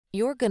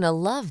You're gonna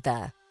love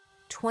the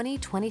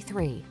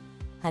 2023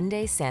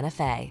 Hyundai Santa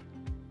Fe.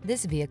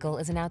 This vehicle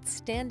is an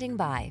outstanding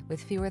buy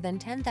with fewer than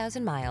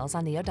 10,000 miles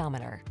on the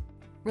odometer.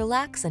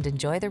 Relax and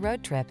enjoy the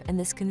road trip in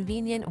this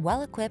convenient,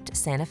 well-equipped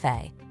Santa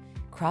Fe.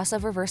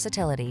 Crossover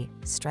versatility,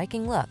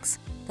 striking looks,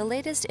 the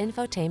latest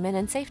infotainment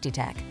and safety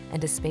tech,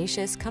 and a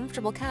spacious,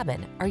 comfortable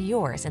cabin are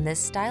yours in this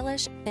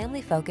stylish,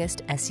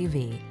 family-focused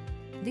SUV.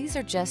 These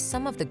are just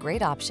some of the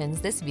great options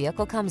this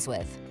vehicle comes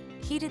with: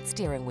 heated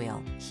steering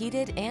wheel,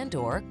 heated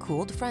and/or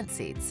cooled front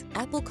seats,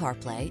 Apple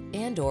CarPlay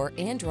and/or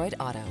Android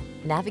Auto,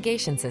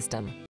 navigation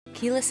system,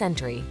 keyless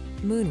entry,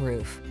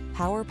 moonroof,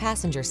 power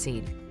passenger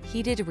seat,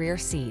 heated rear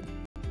seat,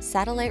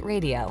 satellite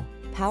radio,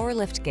 power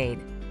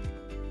liftgate.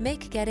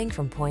 Make getting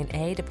from point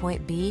A to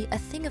point B a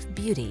thing of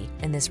beauty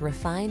in this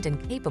refined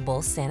and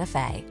capable Santa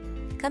Fe.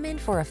 Come in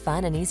for a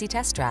fun and easy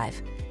test drive.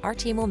 Our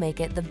team will make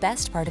it the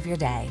best part of your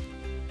day.